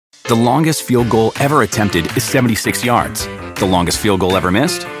The longest field goal ever attempted is 76 yards. The longest field goal ever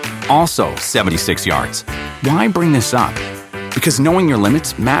missed? Also 76 yards. Why bring this up? Because knowing your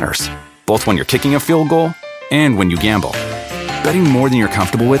limits matters, both when you're kicking a field goal and when you gamble. Betting more than you're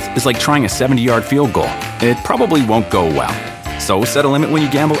comfortable with is like trying a 70-yard field goal. It probably won't go well. So set a limit when you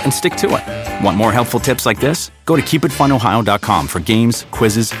gamble and stick to it. Want more helpful tips like this? Go to keepitfunohio.com for games,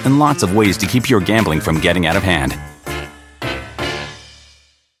 quizzes, and lots of ways to keep your gambling from getting out of hand.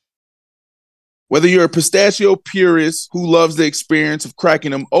 Whether you're a pistachio purist who loves the experience of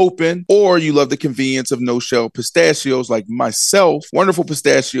cracking them open, or you love the convenience of no-shell pistachios like myself, Wonderful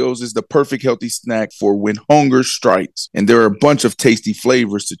Pistachios is the perfect healthy snack for when hunger strikes. And there are a bunch of tasty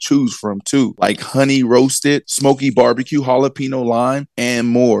flavors to choose from too, like honey roasted, smoky barbecue, jalapeno lime, and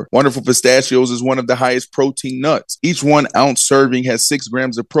more. Wonderful Pistachios is one of the highest protein nuts. Each 1 ounce serving has 6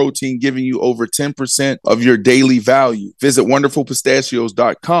 grams of protein, giving you over 10% of your daily value. Visit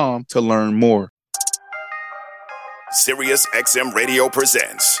wonderfulpistachios.com to learn more. Sirius XM Radio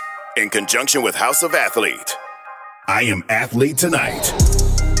presents, in conjunction with House of Athlete, I Am Athlete Tonight.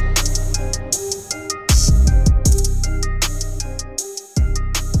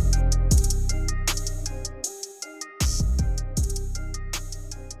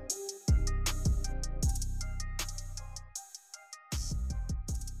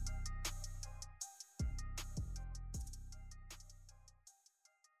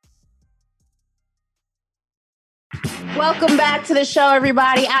 Welcome back to the show,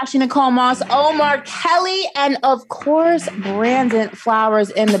 everybody. Ashley Nicole Moss, Omar Kelly, and of course, Brandon Flowers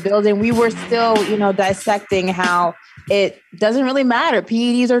in the building. We were still, dissecting how it doesn't really matter,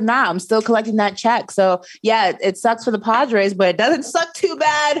 PEDs or not. I'm still collecting that check. So yeah, it sucks for the Padres, but it doesn't suck too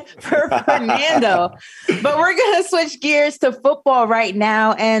bad for Fernando. But we're going to switch gears to football right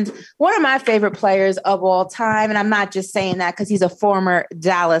now. And one of my favorite players of all time, and I'm not just saying that because he's a former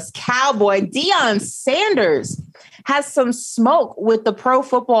Dallas Cowboy, Deion Sanders, has some smoke with the Pro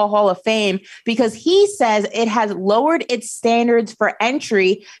Football Hall of Fame because he says it has lowered its standards for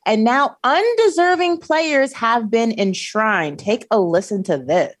entry and now undeserving players have been enshrined. Take a listen to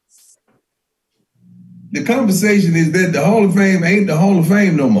this. The conversation is that the Hall of Fame ain't the Hall of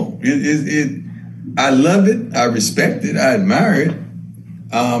Fame no more. I love it. I respect it. I admire it.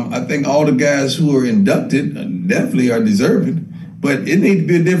 I think all the guys who are inducted definitely are deserving, but it needs to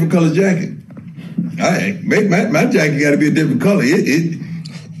be a different color jacket. My jacket got to be a different color. It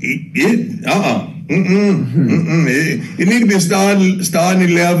need to be starting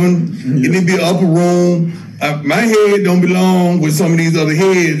 11. It need to be an upper room. My head don't belong with some of these other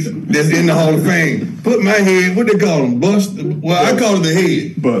heads that's in the Hall of Fame. Put my head, what they call them, bust? Well, I call it the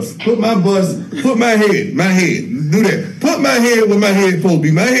head. Bust. Put my head. Do that. Put my head where my head supposed to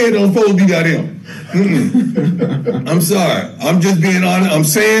be. My head don't supposed to be got him. I'm sorry. I'm just being honest. I'm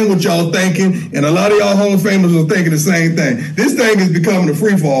saying what y'all thinking, and a lot of y'all Hall of Famers are thinking the same thing. This thing is becoming a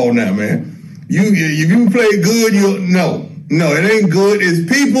free-for-all now, man. If you play good, no, it ain't good. It's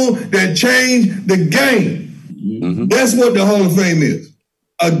people that change the game. Mm-hmm. That's what the Hall of Fame is.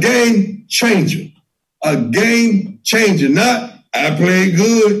 A game changer. A game changer. Not, I played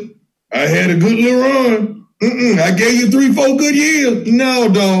good. I had a good little run. I gave you 3-4 good years. No,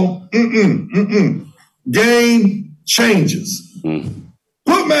 dog. Game changers.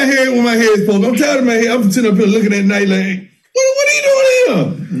 Put my head where my head is supposed to. I'm tired of my head. I'm sitting up here looking at night like, what are you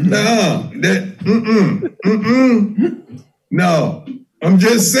doing here? No. I'm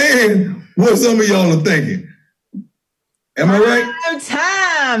just saying what some of y'all are thinking. Am I right? Prime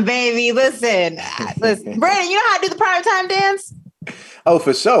time, baby. Listen. Brandon, you know how to do the prime time dance? Oh,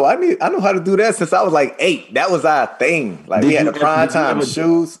 for sure. I know how to do that since I was like 8. That was our thing. Like we had the prime time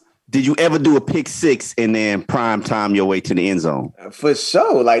shoes. Did you ever do a pick six and then prime time your way to the end zone? For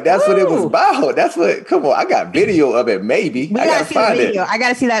sure. Like, that's what it was about. That's what, come on, I got video of it, maybe. I got to find it. I got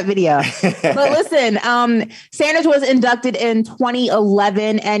to see that video. But listen, Sanders was inducted in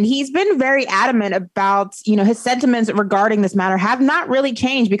 2011, and he's been very adamant about, his sentiments regarding this matter have not really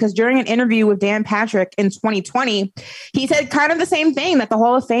changed, because during an interview with Dan Patrick in 2020, he said kind of the same thing, that the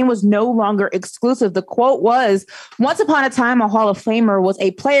Hall of Fame was no longer exclusive. The quote was, "Once upon a time, a Hall of Famer was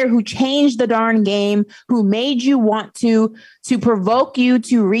a player who changed the darn game, who made you want to provoke you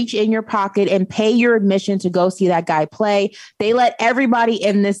to reach in your pocket and pay your admission to go see that guy play. They let everybody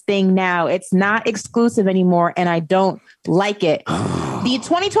in this thing now. It's not exclusive anymore, and I don't like it." The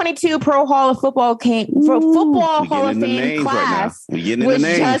 2022 Pro Hall of Football Hall of Fame class was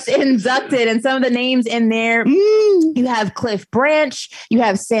just inducted, and some of the names in there, you have Cliff Branch, you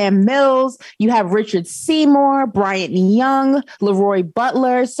have Sam Mills, you have Richard Seymour, Bryant Young, Leroy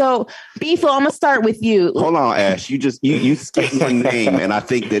Butler. So, Beeflo, I'm gonna start with you. Hold on, Ash. You skipped one name, and I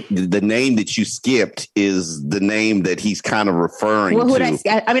think that the name that you skipped is the name that he's kind of referring to.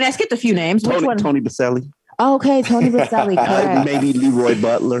 I skipped a few names. Tony Baselli. Oh, okay, Tony Baselli. Correct. Maybe Leroy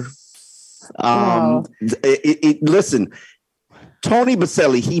Butler. Listen, Tony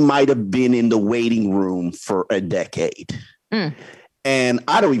Baselli, he might have been in the waiting room for a decade. And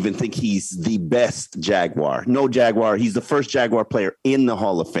I don't even think he's the best Jaguar. No Jaguar. He's the first Jaguar player in the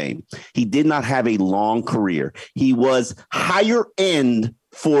Hall of Fame. He did not have a long career. He was higher end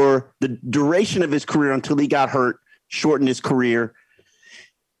for the duration of his career until he got hurt, shortened his career.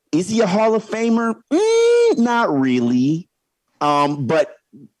 Is he a Hall of Famer? Not really. But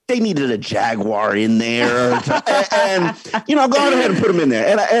they needed a Jaguar in there, and go ahead and put him in there.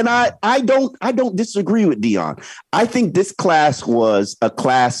 And I don't disagree with Dion. I think this class was a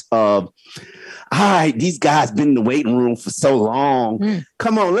class of, all right, these guys been in the waiting room for so long.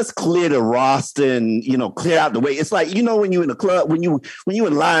 Come on, let's clear the roster and clear out the way. It's like when you in the club, when you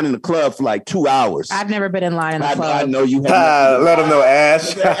in line in the club for like 2 hours. I've never been in line in the club. I know you have. Let them know,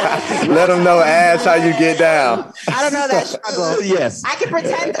 Ash. Let them know, Ash, how you get down. I don't know that struggle. Yes, I can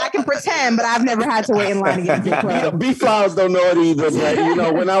pretend, but I've never had to wait in line to get into the club. B-Flowers don't know it either.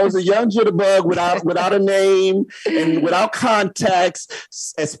 But when I was a young jitterbug without a name and without context,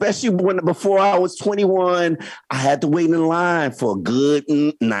 especially before I was 21, I had to wait in line for a good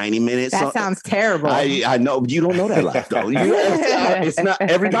 90 minutes. That sounds terrible. I know. You don't know that life, though. It's not.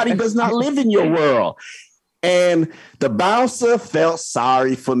 Everybody does not live in your world. And the bouncer felt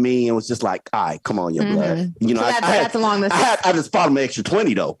sorry for me and was just like, all right, come on, your blood. That's along this. I just spot him an extra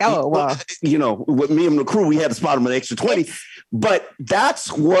 20, though. Oh, wow. With me and the crew, we had to spot him an extra 20. But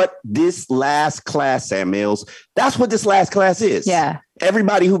that's what this last class, Sam Mills, that's what this last class is. Yeah.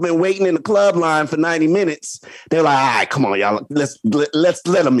 Everybody who's been waiting in the club line for 90 minutes, they're like, all right, come on, y'all. Let's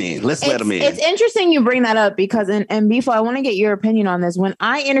let them in. Let them in. It's interesting you bring that up because, and Beeflo, I want to get your opinion on this. When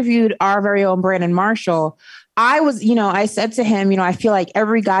I interviewed our very own Brandon Marshall, I said to him, I feel like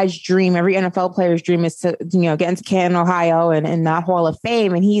every guy's dream, every NFL player's dream is to, get into Canton, Ohio and that Hall of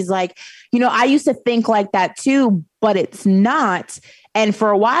Fame. And he's like, I used to think like that too, but it's not. And for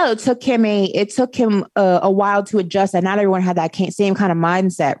a while, it took him a while to adjust, and not everyone had that same kind of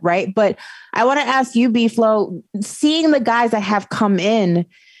mindset, right? But I want to ask you, B-Flow, seeing the guys that have come in,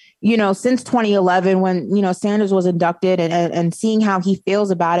 since 2011 when, Sanders was inducted and seeing how he feels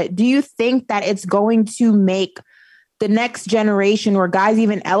about it, do you think that it's going to make the next generation or guys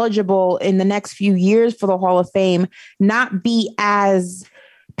even eligible in the next few years for the Hall of Fame not be as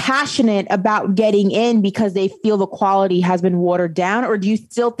passionate about getting in because they feel the quality has been watered down? Or do you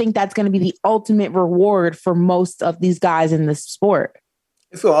still think that's going to be the ultimate reward for most of these guys in this sport?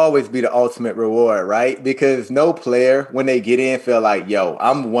 It's going to always be the ultimate reward, right? Because no player, when they get in, feel like, yo,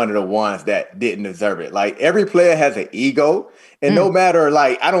 I'm one of the ones that didn't deserve it. Like, every player has an ego. And no matter,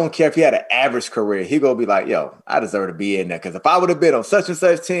 I don't care if he had an average career, he going to be like, yo, I deserve to be in there. Because if I would have been on such and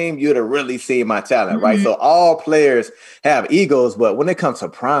such team, you'd have really seen my talent, right? So all players have egos. But when it comes to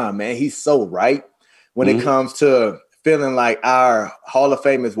prime, man, he's so right. When it comes to feeling like our Hall of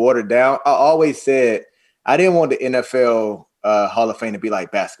Fame is watered down, I always said I didn't want the NFL Hall of Fame to be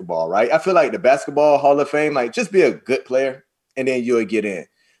like basketball, right? I feel like the basketball Hall of Fame, just be a good player and then you'll get in.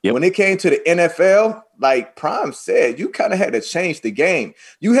 Yep. When it came to the NFL, like Prime said, you kind of had to change the game.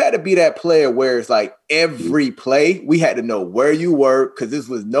 You had to be that player where it's like every play, we had to know where you were because this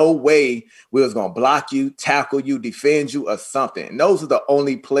was no way we was going to block you, tackle you, defend you or something. And those are the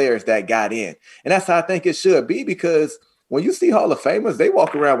only players that got in. And that's how I think it should be because when you see Hall of Famers, they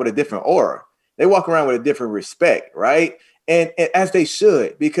walk around with a different aura. They walk around with a different respect, right? And as they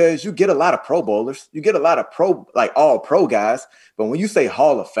should, because you get a lot of Pro Bowlers, you get a lot of all pro guys. But when you say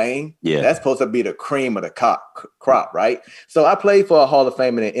Hall of Fame, that's supposed to be the cream of the crop, right? So I played for a Hall of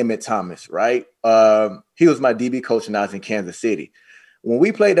Famer named Emmett Thomas, right? He was my DB coach when I was in Kansas City. When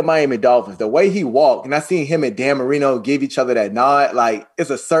we played the Miami Dolphins, the way he walked, and I seen him and Dan Marino give each other that nod, it's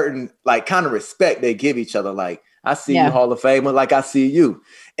a certain kind of respect they give each other. Like, I see you, Hall of Famer, like I see you.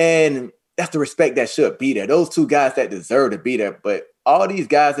 And that's the respect that should be there. Those two guys that deserve to be there. But all these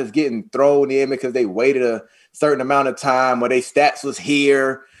guys that's getting thrown in because they waited a certain amount of time where their stats was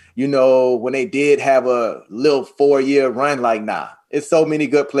here, when they did have a little 4-year run, nah. It's so many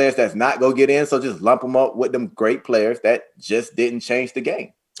good players that's not going to get in, so just lump them up with them great players that just didn't change the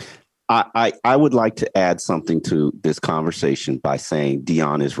game. I would like to add something to this conversation by saying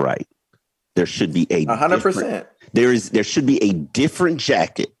Dion is right. There should be 100%. There should be a different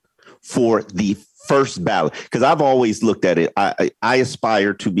jacket for the first ballot, because I've always looked at it. I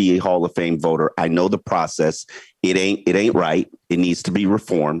aspire to be a Hall of Fame voter. I know the process. It ain't right. It needs to be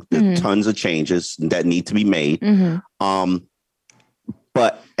reformed. There's tons of changes that need to be made.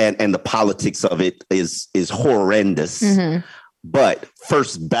 But and the politics of it is horrendous. But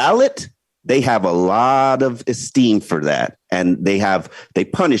first ballot, they have a lot of esteem for that, and they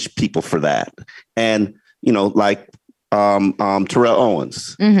punish people for that. And like Terrell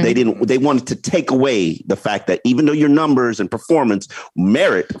Owens, they wanted to take away the fact that even though your numbers and performance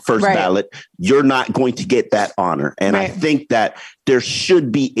merit first ballot, you're not going to get that honor. And I think that there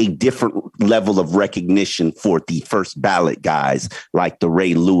should be a different level of recognition for the first ballot guys, like the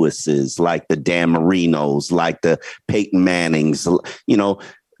Ray Lewises, like the Dan Marinos, like the Peyton Mannings,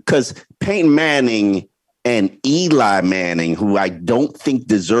 because Peyton Manning and Eli Manning, who I don't think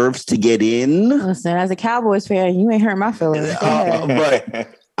deserves to get in. Listen, as a Cowboys fan, you ain't hurt my feelings. But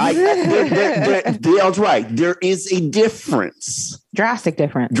Dale's right. There is a difference. Drastic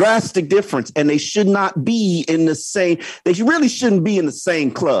difference. And they should not be in the same. They really shouldn't be in the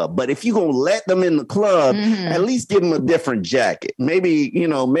same club. But if you're going to let them in the club, at least give them a different jacket. Maybe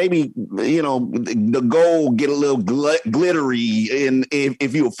the gold get a little glittery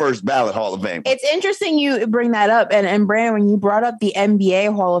if you're a first ballot Hall of Fame. It's interesting you bring that up. And Brandon, when you brought up the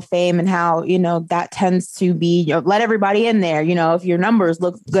NBA Hall of Fame and how, that tends to be, let everybody in there, if your numbers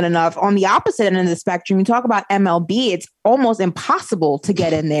look good enough. On the opposite end of the spectrum, you talk about MLB, it's almost impossible to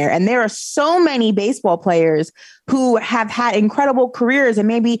get in there. And there are so many baseball players who have had incredible careers, and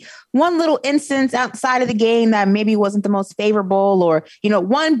maybe one little instance outside of the game that maybe wasn't the most favorable, or,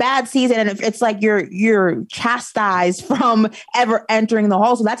 one bad season. And it's like you're chastised from ever entering the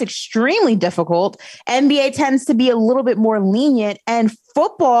hall. So that's extremely difficult. NBA tends to be a little bit more lenient, and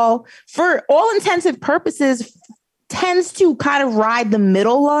football, for all intensive purposes, tends to kind of ride the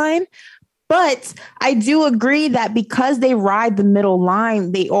middle line. But I do agree that because they ride the middle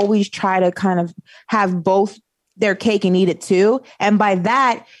line, they always try to kind of have both their cake and eat it too. And by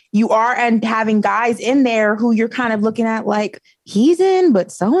that, you are having guys in there who you're kind of looking at like, he's in,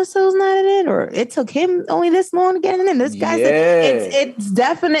 but so-and-so's not in it, or it took him only this long to get in. This guy's it's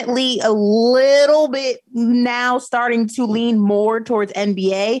definitely a little bit now starting to lean more towards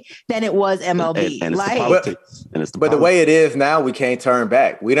NBA than it was MLB. And but the way it is now, we can't turn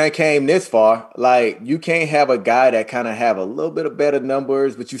back. We done came this far. Like, you can't have a guy that kind of have a little bit of better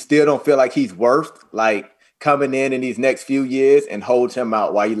numbers, but you still don't feel like he's worth coming in these next few years and hold him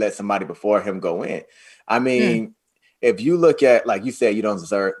out while you let somebody before him go in. I mean, if you look at, like you said, you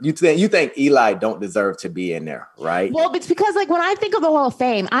think Eli don't deserve to be in there, right? Well, it's because when I think of the Hall of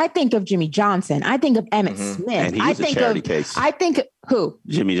Fame, I think of Jimmy Johnson. I think of Emmitt Smith. And he's a charity case. I think who?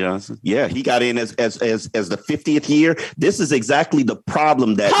 Jimmy Johnson. Yeah, he got in as the 50th year. This is exactly the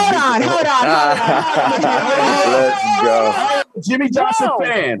problem that. Hold on. Let's go. Jimmy Johnson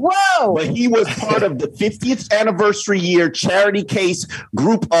fan. Whoa. But he was part of the 50th anniversary year charity case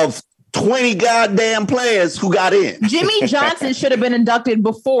group of 20 goddamn players who got in. Jimmy Johnson should have been inducted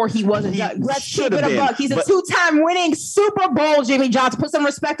before he was inducted. Let's keep it a buck. He's a two-time winning Super Bowl Jimmy Johnson. Put some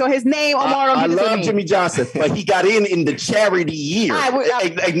respect on his name. I love Jimmy Johnson, but he got in the charity year.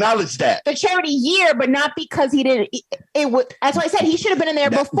 Acknowledge that. The charity year, but not because he didn't. That's why I said he should have been in there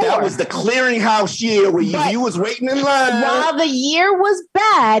before. That was the clearinghouse year where you was waiting in line. While the year was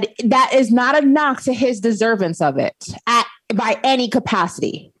bad, that is not a knock to his deservance of it by any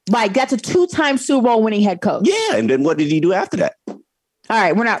capacity. That's a two-time Super Bowl winning head coach. Yeah, and then what did he do after that? All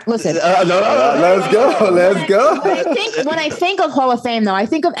right, we're not. Listen. Let's go. When I think of Hall of Fame, though, I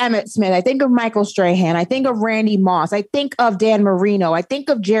think of Emmitt Smith. I think of Michael Strahan. I think of Randy Moss. I think of Dan Marino. I think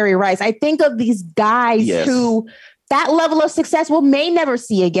of Jerry Rice. I think of these guys who that level of success we may never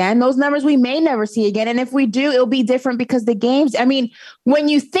see again. Those numbers we may never see again. And if we do, it'll be different because the games. I mean, when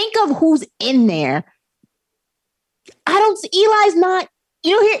you think of who's in there, Eli's not.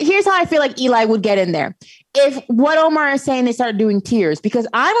 Here's how I feel like Eli would get in there. If what Omar is saying, they start doing tiers, because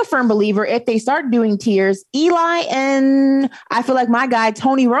I'm a firm believer if they start doing tiers, Eli and I feel like my guy,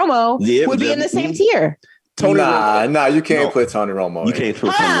 Tony Romo, would be in the same tier. Nah, you can't put Tony Romo. You can't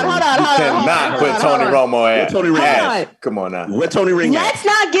put Hold on. You cannot put Tony Romo in. Tony Romo. Come on now. What Tony ring? Let's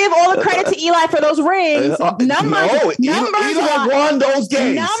not give all the credit to Eli for those rings. Eli won those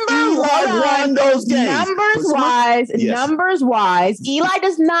games. Numbers wise, Eli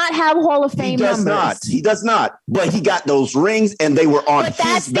does not have Hall of Fame numbers. He does not. But he got those rings, and they were on his back. But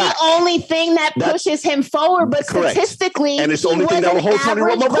that's the only thing that pushes him forward. But statistically, and it's the only thing that will hold Tony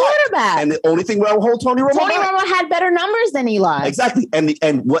Romo back. And the only thing that will hold Tony Romo back. Tony Romo had better numbers than Eli. Exactly. And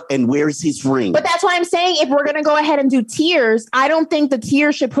where is his ring? But that's why I'm saying if we're gonna go ahead and do tiers, I don't think the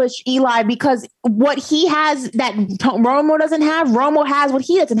tier should push Eli because what he has that Romo doesn't have, Romo has what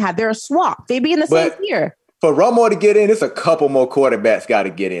he doesn't have. They're a swap. They be in the same tier. For Romo to get in, it's a couple more quarterbacks got to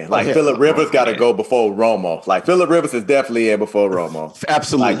get in. Like Phillip Rivers got to go before Romo. Like Phillip Rivers is definitely in before Romo.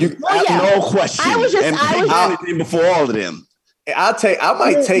 Absolutely, no question. I was in before all of them. I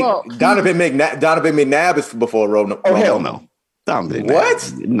might take Donovan McNabb. Donovan McNabb is before Romo. Oh hell no.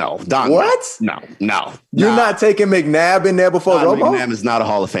 What? No. What? No. You're not taking McNabb in there before Romo? McNabb is not a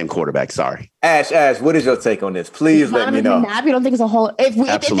Hall of Fame quarterback. Sorry. Ash, what is your take on this? Please let me know. McNabb, you don't think it's a Hall? If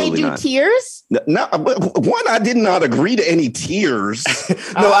they do tiers? No. One, I did not agree to any tiers.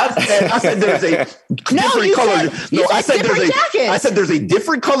 I said there's a different color. I said there's a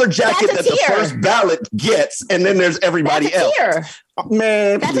different color jacket that the first ballot gets, and then there's everybody else.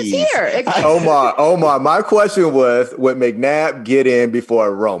 Man, that's please. A tier. Omar, my question was, would McNabb get in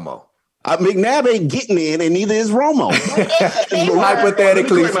before Romo? McNabb ain't getting in, and neither is Romo.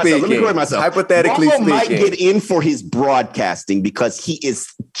 Hypothetically speaking. Let me correct myself. Hypothetically Romo speaking. might get in for his broadcasting because he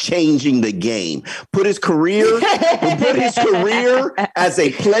is changing the game. Put his career as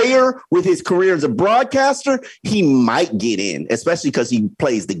a player with his career as a broadcaster, he might get in, especially because he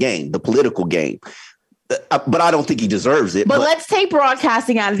plays the game, the political game. But I don't think he deserves it. But let's take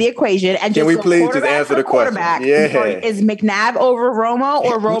broadcasting out of the equation and can we please just answer the question? Yeah. Is McNabb over Romo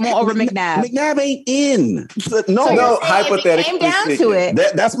or Romo over McNabb? McNabb ain't in. No, hypothetically. It came down to it.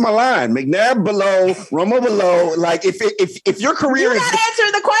 That's my line. McNabb below, Romo below. Like if your career is not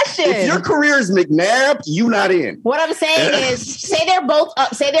answering the question. If your career is McNabb, you not in. What I'm saying is, say they're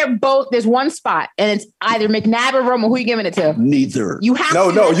both. There's one spot, and it's either McNabb or Romo. Who are you giving it to? Neither. You have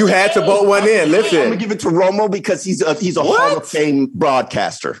you had to vote one in. Listen, I'm gonna give it to Romo because he's a Hall of Fame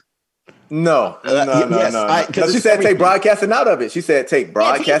broadcaster. No. She said take broadcasting out of it. She said take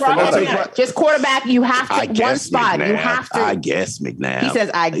broadcasting out of it. Just quarterback, you have to one spot. McNabb. You have to. I guess McNabb. He says,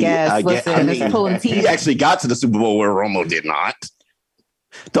 I guess. Listen, it's pulling teeth. He actually got to the Super Bowl where Romo did not.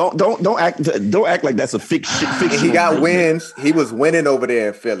 Don't act like that's a fiction. He got wins. He was winning over there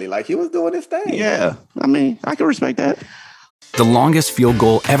in Philly. Like he was doing his thing. Yeah. I mean, I can respect that. The longest field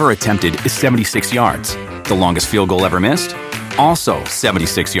goal ever attempted is 76 yards. The longest field goal ever missed? Also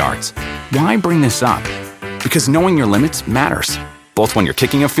 76 yards. Why bring this up? Because knowing your limits matters, both when you're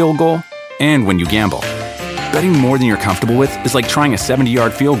kicking a field goal and when you gamble. Betting more than you're comfortable with is like trying a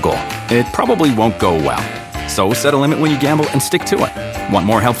 70-yard field goal. It probably won't go well. So set a limit when you gamble and stick to it. Want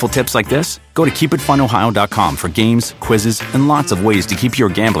more helpful tips like this? Go to keepitfunohio.com for games, quizzes, and lots of ways to keep your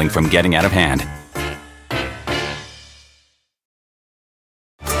gambling from getting out of hand.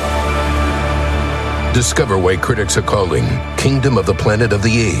 Discover why critics are calling Kingdom of the Planet of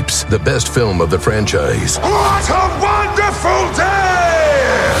the Apes the best film of the franchise. What a wonderful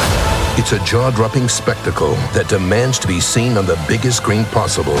day! It's a jaw-dropping spectacle that demands to be seen on the biggest screen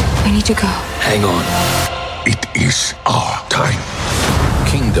possible. We need to go. Hang on. It is our time.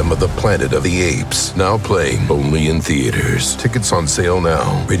 Kingdom of the Planet of the Apes. Now playing only in theaters. Tickets on sale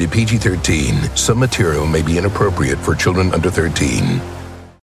now. Rated PG-13. Some material may be inappropriate for children under 13.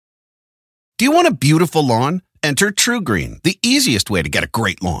 Do you want a beautiful lawn? Enter TruGreen, the easiest way to get a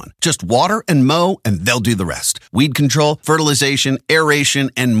great lawn. Just water and mow, and they'll do the rest. Weed control, fertilization,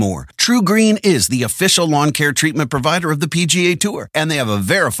 aeration, and more. TruGreen is the official lawn care treatment provider of the PGA Tour, and they have a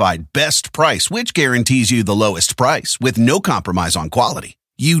verified best price, which guarantees you the lowest price with no compromise on quality.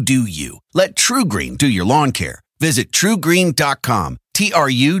 You do you. Let TruGreen do your lawn care. Visit TruGreen.com,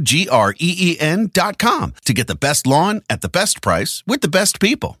 TruGreen.com, to get the best lawn at the best price with the best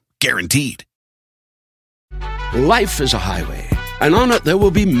people. Guaranteed. Life is a highway, and on it there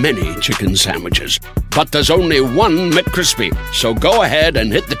will be many chicken sandwiches. But there's only one McCrispy, so go ahead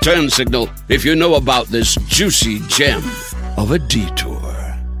and hit the turn signal if you know about this juicy gem of a detour.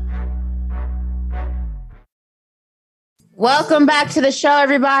 Welcome back to the show,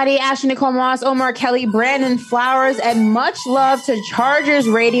 everybody. Ashley Nicole Moss, Omar Kelly, Brandon Flowers, and much love to Chargers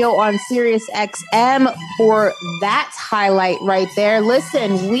Radio on Sirius XM for that highlight right there.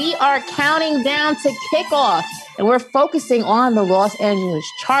 Listen, we are counting down to kickoff, and we're focusing on the Los Angeles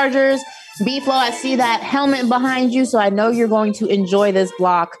Chargers. B-Flow, I see that helmet behind you, so I know you're going to enjoy this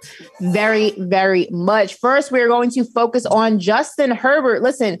block very, very much. First, we're going to focus on Justin Herbert.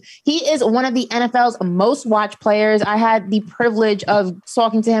 Listen, he is one of the NFL's most watched players. I had the privilege of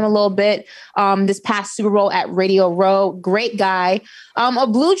talking to him a little bit this past Super Bowl at Radio Row. Great guy. A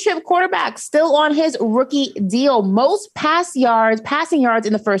blue chip quarterback, still on his rookie deal. Most passing yards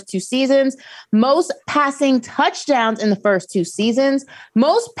in the first 2 seasons. Most passing touchdowns in the first 2 seasons.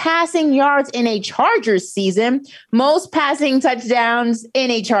 Most passing yards in a Chargers season. Most passing touchdowns in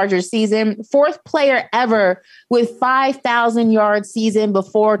a Chargers season. 4th player ever with 5,000 yard season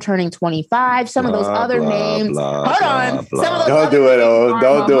before turning 25. Some of those other names. Hold on. Don't do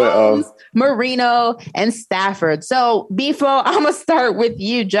it. Marino and Stafford. So, B-Flow, I'm going to start with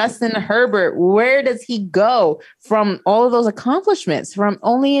you, Justin Herbert. Where does he go from all of those accomplishments, from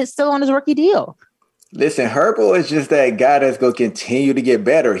only still on his rookie deal? Listen, Herbert is just that guy that's going to continue to get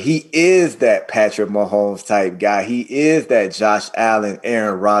better. He is that Patrick Mahomes type guy. He is that Josh Allen,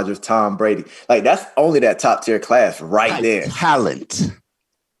 Aaron Rodgers, Tom Brady. Like, that's only that top tier class right there. Talent.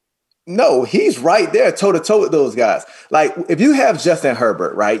 No, he's right there toe-to-toe with those guys. Like, if you have Justin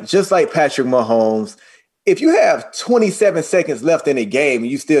Herbert, right, just like Patrick Mahomes, if you have 27 seconds left in a game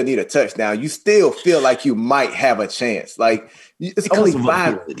and you still need a touchdown, you still feel like you might have a chance. Like, it's only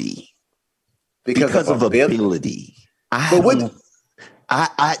 5. Because of ability.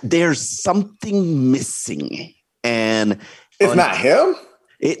 There's something missing. And it's not him?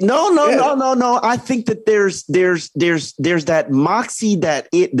 No. I think that there's that moxie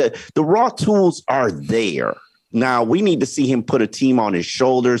that the raw tools are there. Now we need to see him put a team on his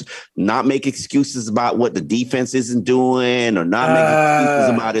shoulders, not make excuses about what the defense isn't doing, or not make excuses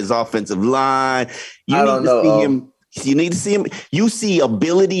about his offensive line. You need to see him. You see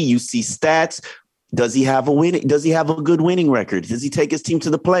ability. You see stats. Does he have a good winning record? Does he take his team to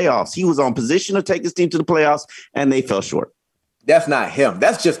the playoffs? He was on position to take his team to the playoffs, and they fell short. That's not him.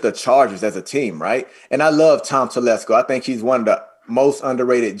 That's just the Chargers as a team, right? And I love Tom Telesco. I think he's one of the most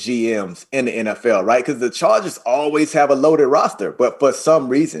underrated GMs in the NFL, right? Because the Chargers always have a loaded roster, but for some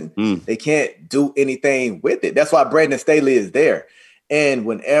reason, they can't do anything with it. That's why Brandon Staley is there. And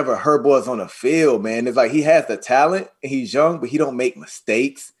whenever Herbert's on the field, man, it's like he has the talent and he's young, but he don't make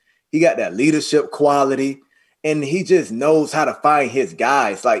mistakes. He got that leadership quality, and he just knows how to find his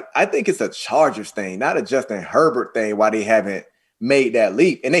guys. Like, I think it's a Chargers thing, not a Justin Herbert thing, why they haven't made that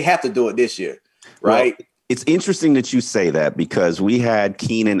leap. And they have to do it this year, right? Well, it's interesting that you say that, because we had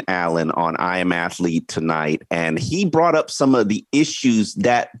Keenan Allen on I Am Athlete tonight, and he brought up some of the issues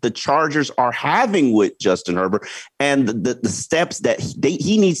that the Chargers are having with Justin Herbert and the steps that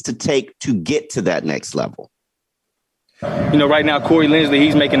he needs to take to get to that next level. You know, right now, Corey Linsley,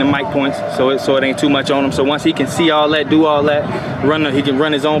 he's making the mic points, so it ain't too much on him. So once he can see all that, do all that, he can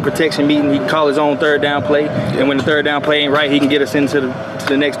run his own protection meeting. He can call his own third down play. And when the third down play ain't right, he can get us into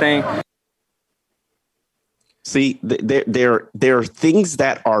the next thing. See, there are things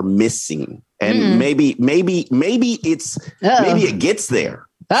that are missing, and maybe it gets there.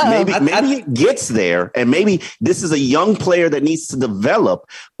 Maybe it gets there, and maybe this is a young player that needs to develop.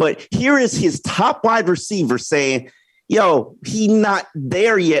 But here is his top wide receiver saying, yo, he's not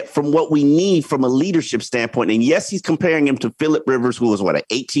there yet from what we need from a leadership standpoint. And yes, he's comparing him to Phillip Rivers, who was, an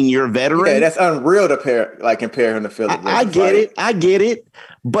 18-year veteran? Yeah, that's unreal to compare him to Phillip Rivers. I get it.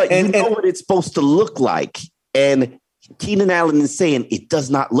 But you know what it's supposed to look like. And Keenan Allen is saying it does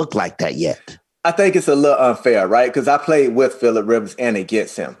not look like that yet. I think it's a little unfair, right? Because I played with Phillip Rivers and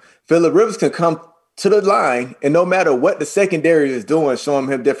against him. Phillip Rivers can come to the line, and no matter what the secondary is doing, showing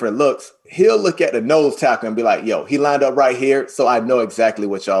him different looks, he'll look at the nose tackle and be like, yo, he lined up right here, so I know exactly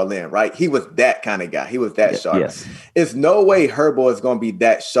what y'all in, right? He was that kind of guy. He was that sharp. Yes. It's no way Herbert is going to be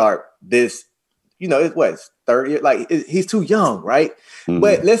that sharp this, it's third year. Like, he's too young, right? Mm-hmm.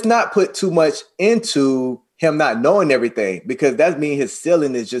 But let's not put too much into him not knowing everything, because that means his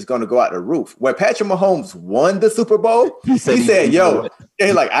ceiling is just going to go out the roof. When Patrick Mahomes won the Super Bowl, he said, yo,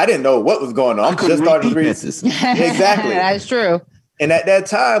 I didn't know what was going on. I just started to read. Exactly. That's true. And at that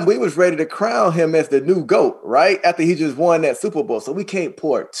time, we was ready to crown him as the new GOAT, right? After he just won that Super Bowl. So we can't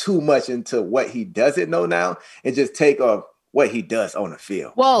pour too much into what he doesn't know now and just take off what he does on the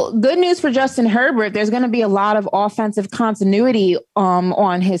field. Well, good news for Justin Herbert. There's going to be a lot of offensive continuity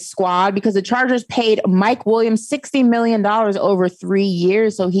on his squad, because the Chargers paid Mike Williams $60 million over 3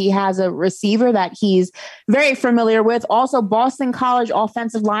 years. So he has a receiver that he's very familiar with. Also, Boston College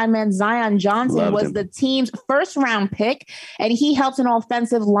offensive lineman Zion Johnson was the team's first round pick, and he helps an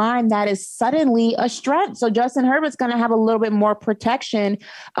offensive line that is suddenly a strength. So Justin Herbert's going to have a little bit more protection.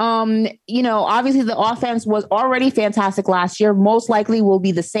 Obviously the offense was already fantastic last last year, most likely will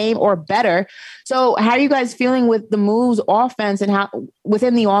be the same or better. So how are you guys feeling with the moves offense and how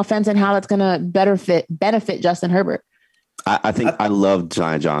within the offense and how that's going to benefit Justin Herbert? I think I loved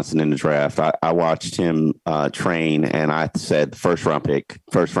Zion Johnson in the draft. I watched him train, and I said first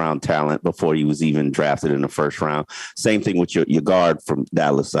round talent before he was even drafted in the first round. Same thing with your guard from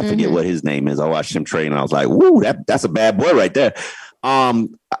Dallas. I forget what his name is. I watched him train, and I was like, "Woo, that's a bad boy right there."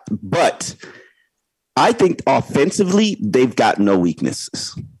 But I think offensively, they've got no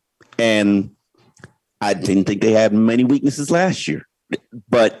weaknesses, and I didn't think they had many weaknesses last year,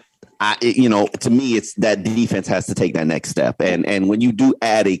 but. To me, it's that defense has to take that next step. And when you do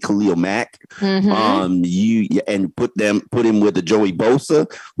add a Khalil Mack, you put him with the Joey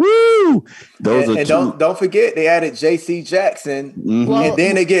Bosa, woo! Those are two. Don't forget they added J.C. Jackson, and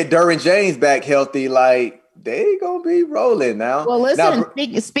then they get Derwin James back healthy. Like they gonna be rolling now. Well, listen.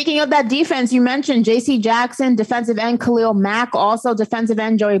 Speaking of that defense, you mentioned J.C. Jackson, defensive end Khalil Mack, also defensive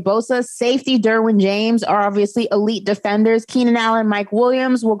end Joey Bosa, safety Derwin James are obviously elite defenders. Keenan Allen, Mike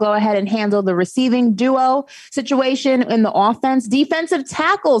Williams will go ahead and handle the receiving duo situation in the offense. Defensive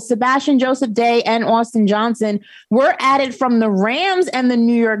tackles Sebastian Joseph Day and Austin Johnson were added from the Rams and the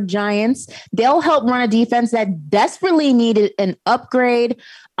New York Giants. They'll help run a defense that desperately needed an upgrade.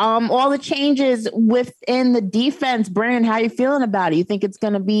 All the changes within the defense, Brandon, how are you feeling about it? You think it's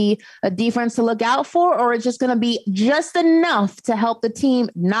going to be a defense to look out for, or it's just going to be just enough to help the team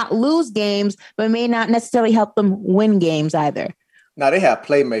not lose games, but may not necessarily help them win games either? Now, they have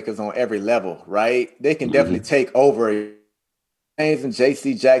playmakers on every level, right? They can definitely take over. James and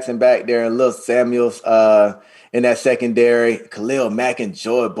J.C. Jackson back there and Lil Samuels in that secondary. Khalil Mack and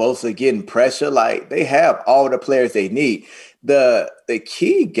Joey Bosa getting pressure. Like, they have all the players they need. The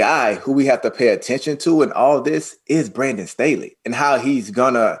key guy who we have to pay attention to in all this is Brandon Staley and how he's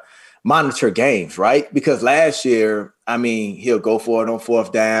going to monitor games, right? Because last year, he'll go for it on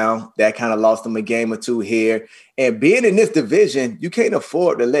fourth down. That kind of lost him a game or two here. And being in this division, you can't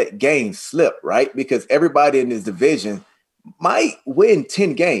afford to let games slip, right? Because everybody in this division might win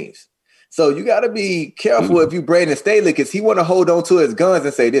 10 games. So you got to be careful if you Brandon Staley, because he want to hold on to his guns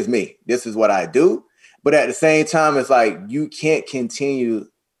and say, this is me. This is what I do. But at the same time, it's like you can't continue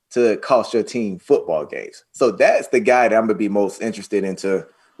to cost your team football games. So that's the guy that I'm going to be most interested into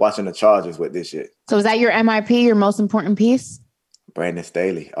watching the Chargers with this year. So is that your MIP, your most important piece? Brandon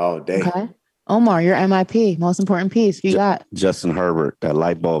Staley all day. Okay. Omar, your MIP, most important piece. You got Justin Herbert. That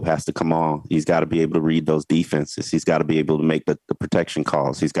light bulb has to come on. He's got to be able to read those defenses. He's got to be able to make the protection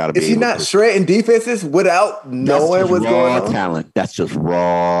calls. He's got to be. Is he not shredding defenses without knowing what's going on? Talent. That's just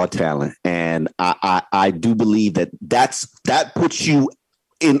raw talent, and I do believe that puts you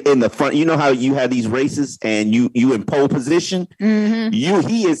in the front. You know how you have these races and you in pole position.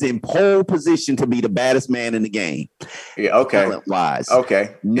 He is in pole position to be the baddest man in the game. Yeah. Okay. Talent-wise.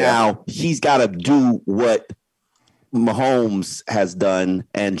 Okay. Now he's got to do what Mahomes has done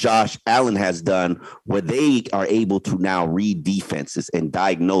and Josh Allen has done, where they are able to now read defenses and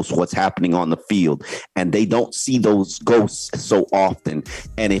diagnose what's happening on the field, and they don't see those ghosts so often.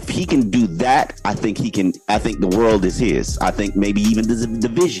 And if he can do that, I think the world is his. I think maybe even the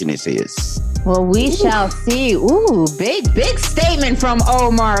division is his. Well, we shall see. Ooh, big statement from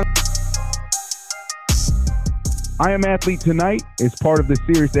Omar. I Am Athlete Tonight is part of the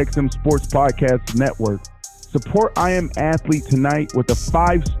SiriusXM Sports Podcast Network. Support I Am Athlete Tonight with a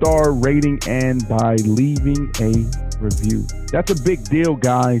 5-star rating and by leaving a review. That's a big deal,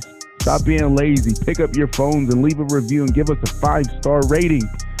 guys. Stop being lazy. Pick up your phones and leave a review and give us a 5-star rating.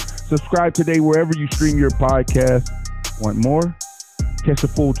 Subscribe today wherever you stream your podcast. Want more? Catch the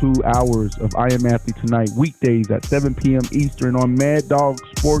full 2 hours of I Am Athlete Tonight weekdays at 7 p.m. Eastern on Mad Dog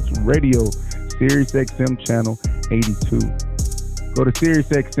Sports Radio, SiriusXM Channel 82. Go to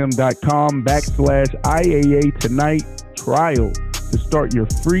SiriusXM.com/IAA Tonight trial to start your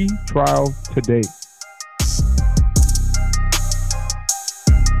free trial today.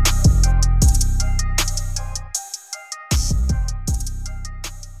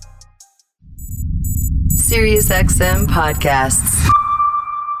 SiriusXM Podcasts.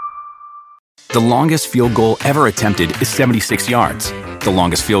 The longest field goal ever attempted is 76 yards. The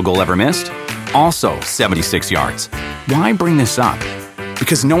longest field goal ever missed? Also 76 yards. Why bring this up?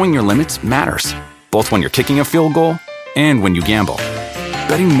 Because knowing your limits matters, both when you're kicking a field goal and when you gamble.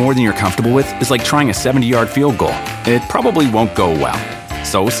 Betting more than you're comfortable with is like trying a 70-yard field goal. It probably won't go well.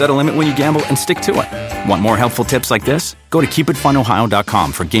 So set a limit when you gamble and stick to it. Want more helpful tips like this? Go to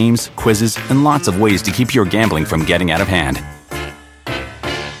keepitfunohio.com for games, quizzes, and lots of ways to keep your gambling from getting out of hand.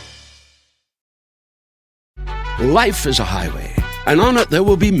 Life is a highway, and on it there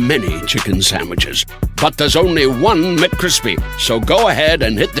will be many chicken sandwiches. But there's only one McCrispy. So go ahead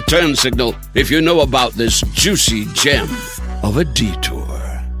and hit the turn signal if you know about this juicy gem of a detour.